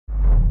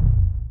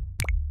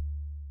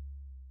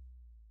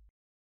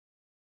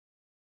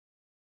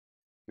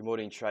Good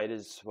morning,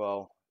 traders.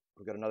 Well,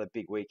 we've got another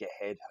big week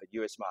ahead.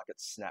 US market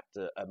snapped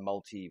a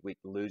multi-week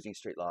losing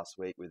streak last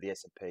week, with the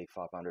S&P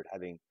 500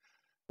 having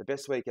the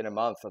best week in a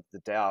month. Of the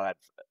Dow had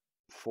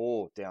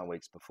 4 down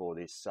weeks before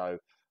this. So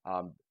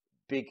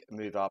big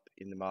move up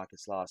in the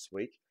markets last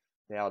week.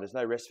 Now, there's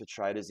no rest for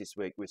traders this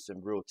week, with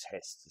some real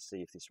tests to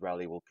see if this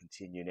rally will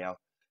continue. Now,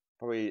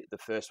 probably the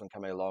first one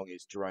coming along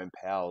is Jerome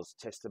Powell's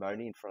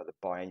testimony in front of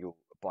the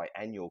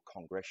biannual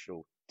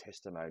congressional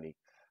testimony.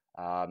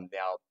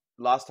 Now,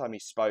 last time he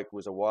spoke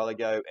was a while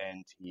ago,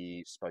 and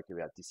he spoke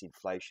about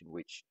disinflation,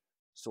 which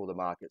saw the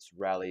markets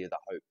rally, the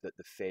hope that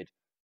the Fed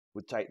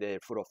would take their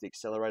foot off the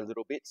accelerator a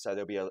little bit. So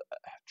there'll be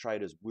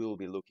traders will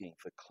be looking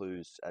for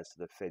clues as to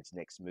the Fed's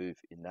next move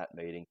in that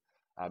meeting.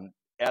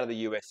 Out of the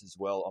US as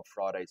well, on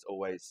Friday is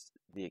always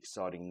the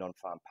exciting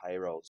non-farm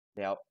payrolls.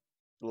 Now,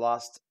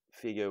 last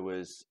figure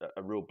was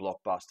a real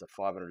blockbuster,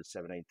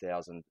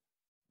 517,000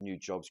 new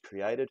jobs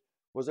created.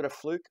 Was it a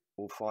fluke?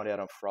 We'll find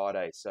out on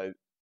Friday. So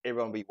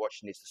everyone will be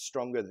watching this. The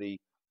stronger the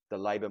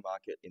labour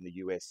market in the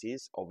US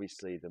is,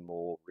 obviously the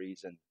more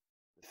reason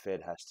the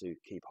Fed has to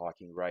keep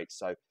hiking rates.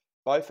 So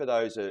both of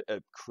those are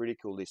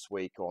critical this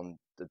week on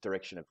the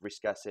direction of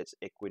risk assets,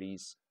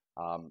 equities,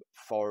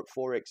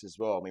 Forex as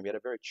well. I mean, we had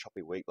a very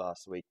choppy week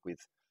last week with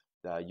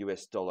the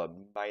US dollar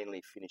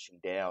mainly finishing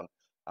down.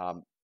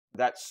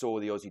 That saw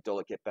the Aussie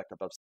dollar get back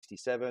above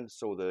 67,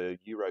 saw the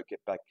euro get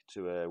back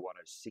to a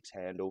 106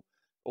 handle.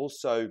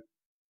 Also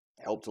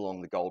helped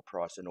along the gold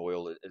price and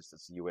oil as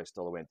the US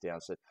dollar went down.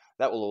 So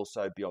that will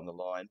also be on the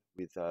line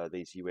with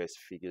these US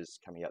figures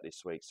coming out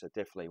this week. So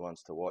definitely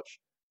ones to watch.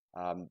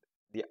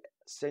 The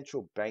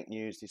central bank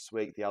news this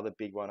week, the other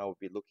big one I would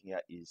be looking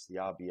at is the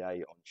RBA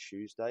on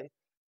Tuesday.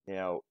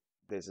 Now,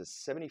 there's a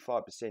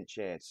 75%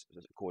 chance,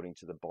 according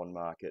to the bond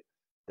market,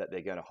 that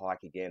they're going to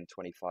hike again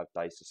 25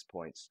 basis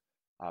points.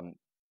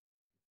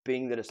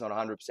 Being that it's not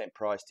 100%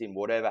 priced in,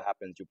 whatever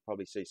happens, you'll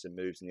probably see some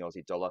moves in the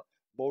Aussie dollar.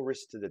 More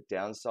risk to the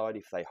downside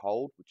if they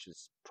hold, which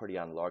is pretty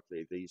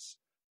unlikely. These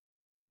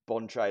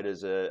bond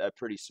traders are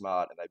pretty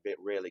smart, and they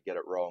rarely get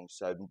it wrong.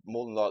 So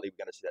more than likely,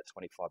 we're going to see that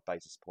 25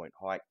 basis point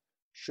hike.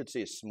 Should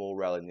see a small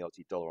rally in the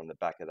Aussie dollar on the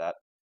back of that.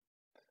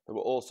 What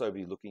we'll also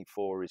be looking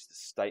for is the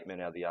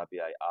statement out of the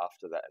RBA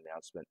after that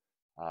announcement.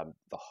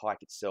 The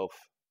hike itself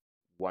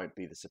won't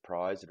be the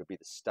surprise. It'll be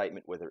the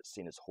statement, whether it's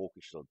seen as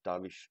hawkish or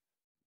dovish,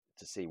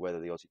 to see whether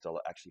the Aussie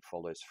dollar actually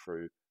follows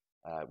through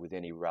with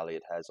any rally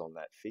it has on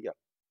that figure.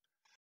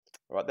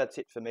 All right, that's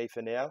it for me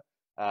for now.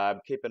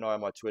 Keep an eye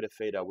on my Twitter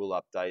feed. I will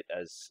update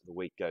as the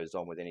week goes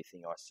on with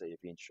anything I see of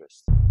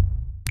interest.